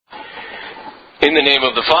In the name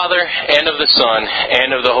of the Father, and of the Son,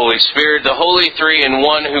 and of the Holy Spirit, the Holy Three in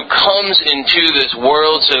One, who comes into this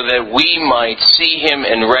world so that we might see Him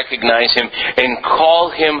and recognize Him and call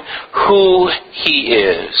Him who He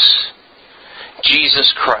is. Jesus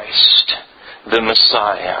Christ, the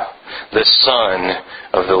Messiah, the Son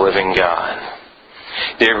of the living God.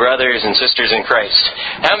 Dear brothers and sisters in Christ,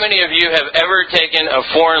 how many of you have ever taken a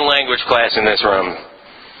foreign language class in this room?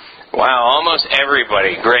 Wow, almost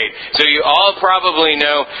everybody. Great. So you all probably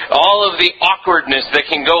know all of the awkwardness that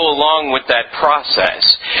can go along with that process.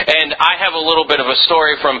 And I have a little bit of a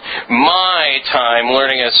story from my time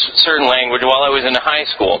learning a certain language while I was in high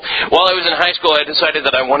school. While I was in high school, I decided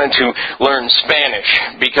that I wanted to learn Spanish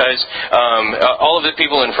because all of the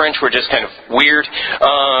people in French were just kind of weird.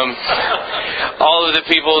 All of the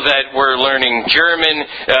people that were learning German,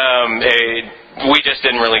 we just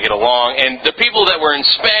didn't really get along. And the people that were in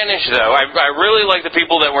Spanish, though, I really liked the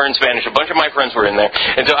people that were in Spanish. A bunch of my friends were in there.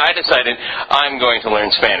 And so I decided I'm going to learn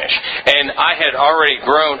Spanish. And I had already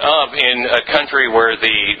grown up in a country where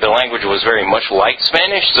the language was very much like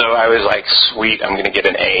Spanish. So I was like, sweet, I'm going to get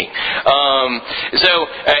an A. So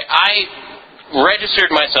I registered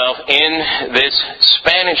myself in this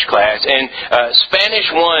Spanish class, and Spanish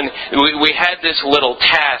 1, we had this little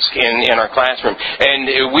task in our classroom,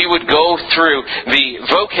 and we would go through the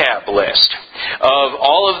vocab list of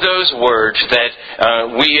all of those words that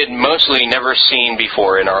we had mostly never seen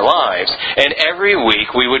before in our lives. And every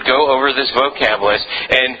week we would go over this vocab list,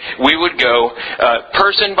 and we would go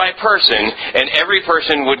person by person, and every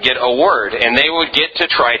person would get a word, and they would get to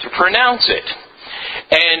try to pronounce it.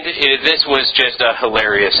 And this was just a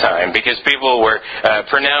hilarious time because people were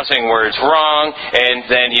pronouncing words wrong, and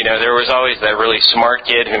then, there was always that really smart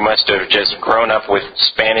kid who must have just grown up with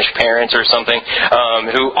Spanish parents or something,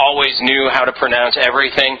 who always knew how to pronounce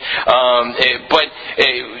everything. But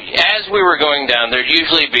as we were going down, there'd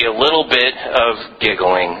usually be a little bit of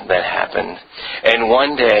giggling that happened. And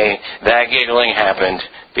one day, that giggling happened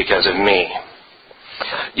because of me.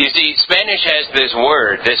 You see, Spanish has this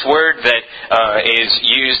word that is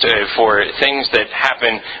used for things that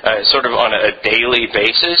happen sort of on a daily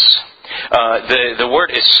basis. The word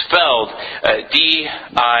is spelled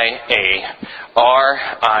D-I-A-R-I-A.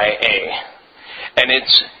 And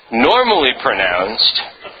it's normally pronounced,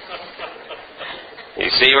 you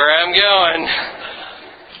see where I'm going,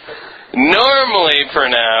 normally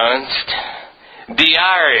pronounced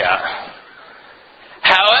diarrhea.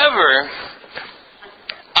 However,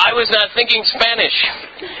 I was not thinking Spanish.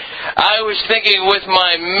 I was thinking with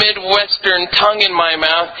my Midwestern tongue in my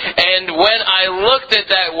mouth, and when I looked at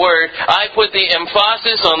that word, I put the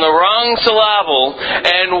emphasis on the wrong syllable,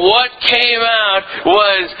 and what came out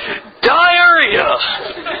was diarrhea.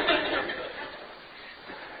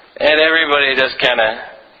 And everybody just kind of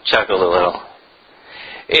chuckled a little.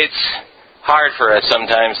 It's hard for us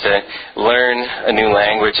sometimes to learn a new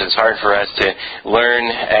language. It's hard for us to learn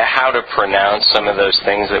how to pronounce some of those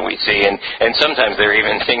things that we see. And sometimes there are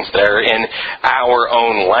even things that are in our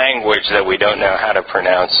own language that we don't know how to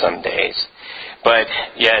pronounce some days. But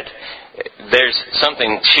yet, there's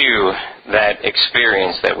something to that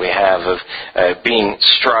experience that we have of being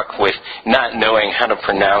struck with not knowing how to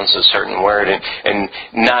pronounce a certain word and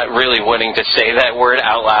not really wanting to say that word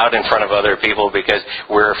out loud in front of other people because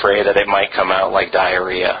we're afraid that it might come out like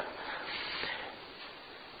diarrhea.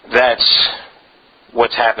 That's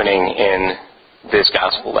what's happening in this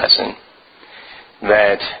gospel lesson.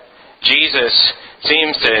 That Jesus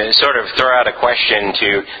seems to sort of throw out a question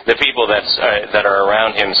to the people that are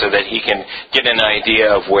around him so that he can get an idea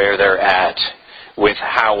of where they're at with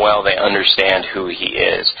how well they understand who he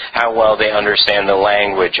is, how well they understand the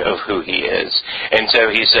language of who he is. And so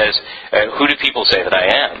he says, who do people say that I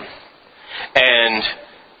am? And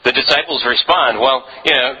the disciples respond, well,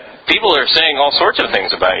 people are saying all sorts of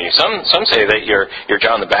things about you. Some say that you're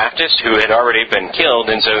John the Baptist, who had already been killed,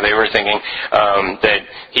 and so they were thinking that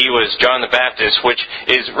he was John the Baptist, which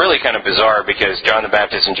is really kind of bizarre because John the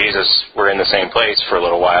Baptist and Jesus were in the same place for a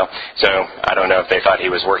little while. So I don't know if they thought he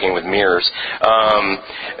was working with mirrors.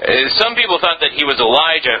 Some people thought that he was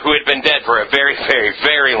Elijah, who had been dead for a very, very,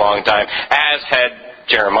 very long time, as had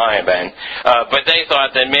Jeremiah been. But they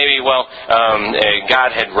thought that maybe,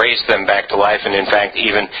 God had raised them back to life, and in fact,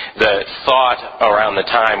 even the thought around the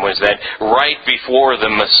time was that right before the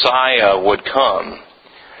Messiah would come,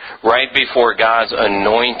 right before God's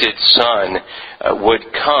anointed Son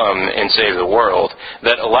would come and save the world,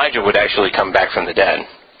 that Elijah would actually come back from the dead.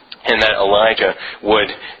 And that Elijah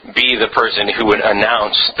would be the person who would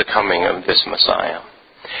announce the coming of this Messiah.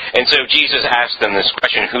 And so Jesus asked them this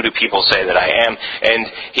question, who do people say that I am? And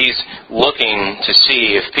he's looking to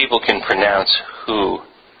see if people can pronounce who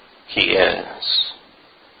he is.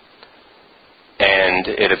 And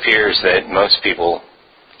it appears that most people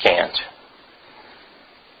can't.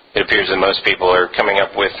 It appears that most people are coming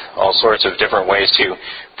up with all sorts of different ways to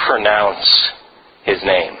pronounce his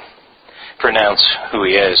name, pronounce who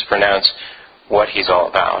he is, pronounce what he's all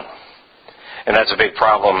about. And that's a big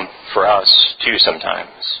problem for us, too,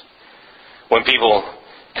 sometimes. When people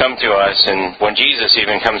come to us, and when Jesus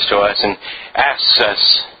even comes to us and asks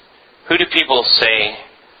us, who do people say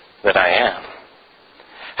that I am?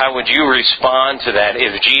 How would you respond to that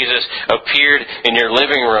if Jesus appeared in your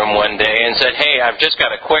living room one day and said, hey, I've just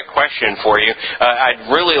got a quick question for you. I'd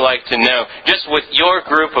really like to know, just with your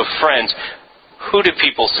group of friends, who do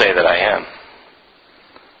people say that I am?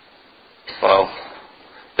 Well,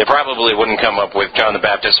 they probably wouldn't come up with John the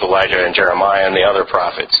Baptist, Elijah, and Jeremiah and the other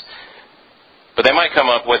prophets. But they might come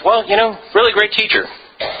up with, well, really great teacher,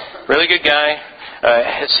 really good guy,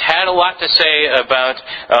 has had a lot to say about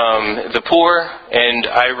the poor, and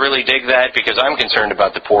I really dig that because I'm concerned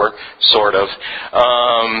about the poor, sort of.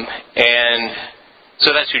 And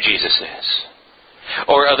so that's who Jesus is.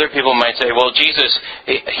 Or other people might say, well, Jesus,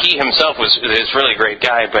 he himself is a really great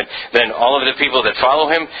guy, but then all of the people that follow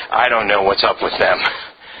him, I don't know what's up with them.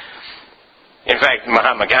 In fact,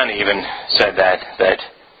 Mahatma Gandhi even said that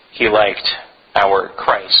he liked our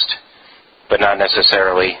Christ, but not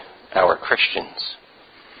necessarily our Christians.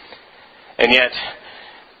 And yet,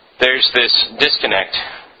 there's this disconnect,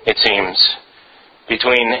 it seems,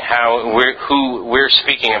 between who we're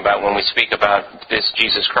speaking about when we speak about this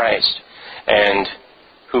Jesus Christ and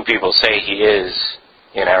who people say he is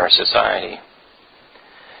in our society.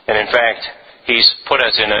 And in fact, he's put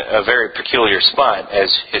us in a very peculiar spot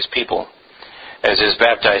as his people, as his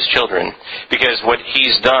baptized children. Because what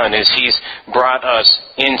he's done is he's brought us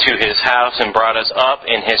into his house and brought us up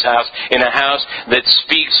in his house, in a house that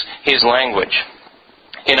speaks his language,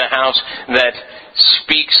 in a house that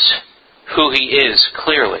speaks who he is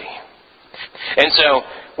clearly. And so,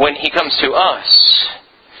 when he comes to us,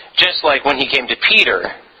 just like when he came to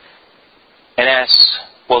Peter and asks,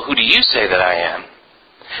 well, who do you say that I am?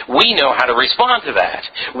 We know how to respond to that.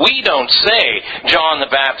 We don't say John the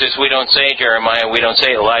Baptist, we don't say Jeremiah, we don't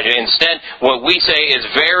say Elijah. Instead, what we say is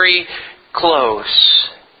very close,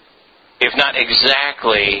 if not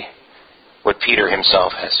exactly, what Peter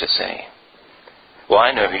himself has to say. Well,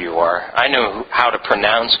 I know who you are. I know how to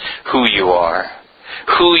pronounce who you are.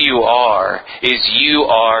 Who you are is you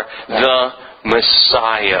are the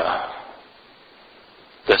Messiah,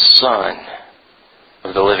 the Son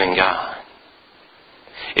of the living God.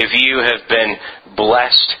 If you have been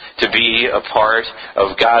blessed to be a part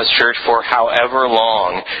of God's church for however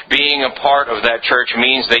long, being a part of that church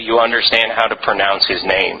means that you understand how to pronounce his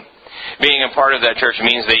name. Being a part of that church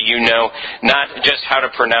means that you know not just how to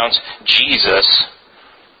pronounce Jesus,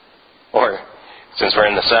 or, since we're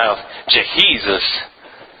in the South, Jesus,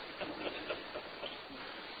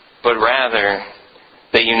 but rather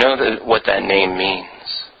that you know what that name means.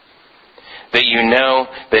 That you know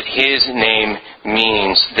that his name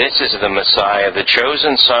means this is the Messiah, the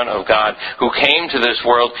chosen Son of God, who came to this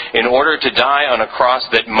world in order to die on a cross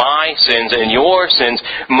that my sins and your sins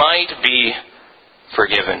might be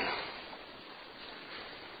forgiven.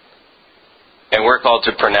 And we're called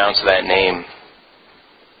to pronounce that name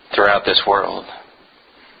throughout this world.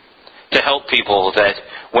 To help people that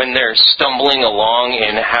when they're stumbling along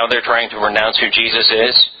in how they're trying to pronounce who Jesus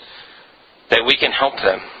is, that we can help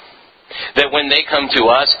them. That when they come to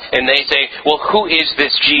us and they say, well, who is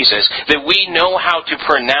this Jesus? That we know how to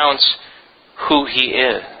pronounce who he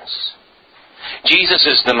is. Jesus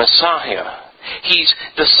is the Messiah. He's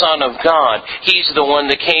the Son of God. He's the one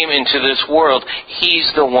that came into this world.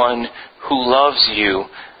 He's the one who loves you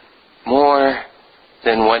more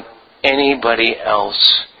than what anybody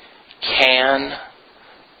else can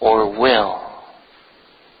or will.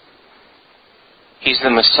 He's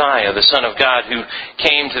the Messiah, the Son of God, who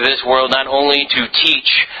came to this world not only to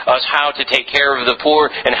teach us how to take care of the poor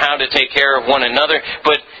and how to take care of one another,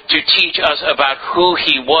 but to teach us about who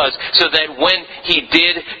he was, so that when he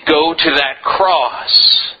did go to that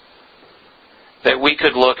cross, that we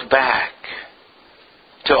could look back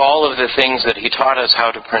to all of the things that he taught us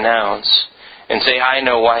how to pronounce and say, I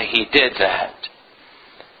know why he did that.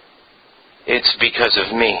 It's because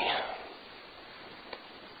of me.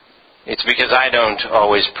 It's because I don't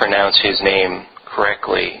always pronounce his name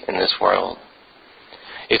correctly in this world.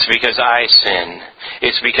 It's because I sin.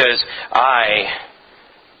 It's because I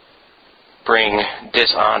bring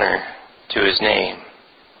dishonor to his name.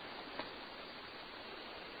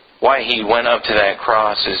 Why he went up to that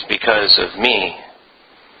cross is because of me.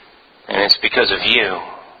 And it's because of you.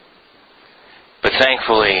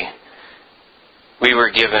 thankfully, we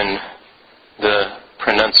were given the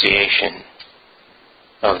pronunciation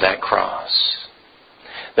of that cross.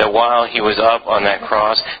 That while he was up on that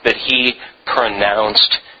cross, that he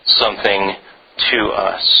pronounced something to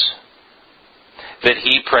us. That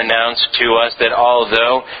he pronounced to us that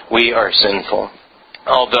although we are sinful,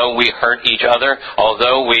 although we hurt each other,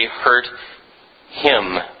 although we hurt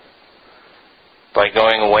him by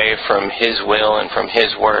going away from his will and from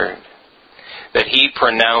his word, that he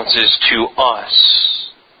pronounces to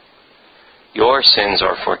us, your sins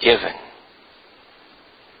are forgiven.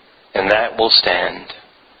 And that will stand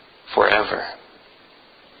forever.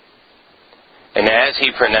 And as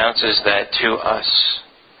he pronounces that to us,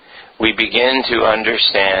 we begin to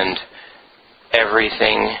understand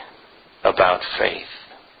everything about faith.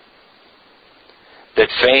 That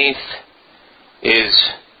faith is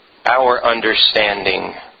our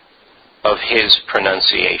understanding of his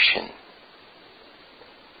pronunciation.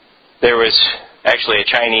 There was actually a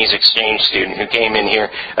Chinese exchange student who came in here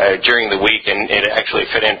during the week, and it actually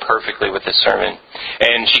fit in perfectly with the sermon.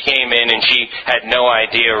 And she came in and she had no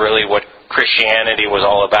idea really what Christianity was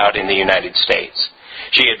all about in the United States.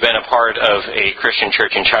 She had been a part of a Christian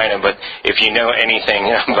church in China, but if you know anything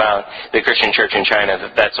about the Christian church in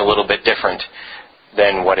China, that's a little bit different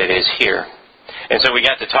than what it is here. And so we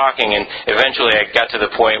got to talking, and eventually I got to the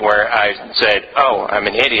point where I said, "Oh, I'm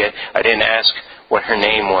an idiot. I didn't ask what her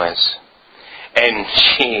name was." And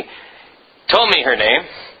she told me her name.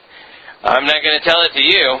 I'm not going to tell it to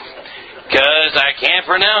you because I can't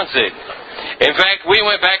pronounce it. In fact, we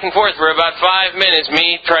went back and forth for about 5 minutes,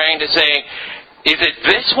 me trying to say, "Is it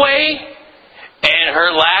this way?" And her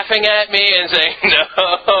laughing at me and saying,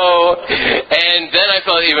 "No." And then I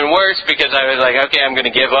felt even worse because I was like, okay, I'm going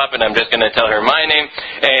to give up and I'm just going to tell her my name.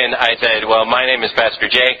 And I said, "Well, my name is Pastor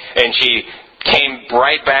Jay." And she came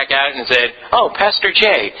right back out and said, "Oh, Pastor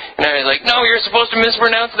Jay." And I was like, "No, you're supposed to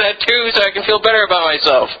mispronounce that too so I can feel better about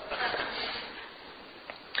myself."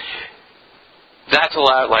 That's a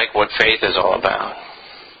lot like what faith is all about.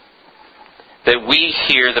 That we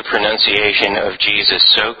hear the pronunciation of Jesus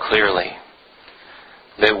so clearly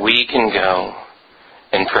that we can go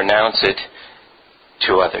and pronounce it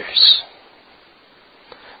to others.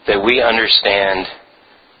 That we understand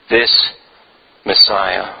this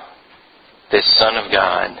Messiah, this Son of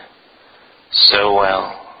God, so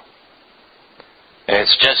well. And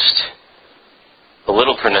it's just a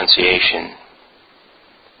little pronunciation,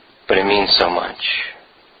 but it means so much.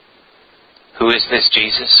 Who is this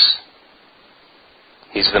Jesus?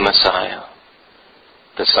 He's the Messiah,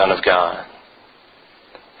 the Son of God.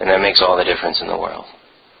 And that makes all the difference in the world.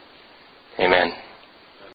 Amen.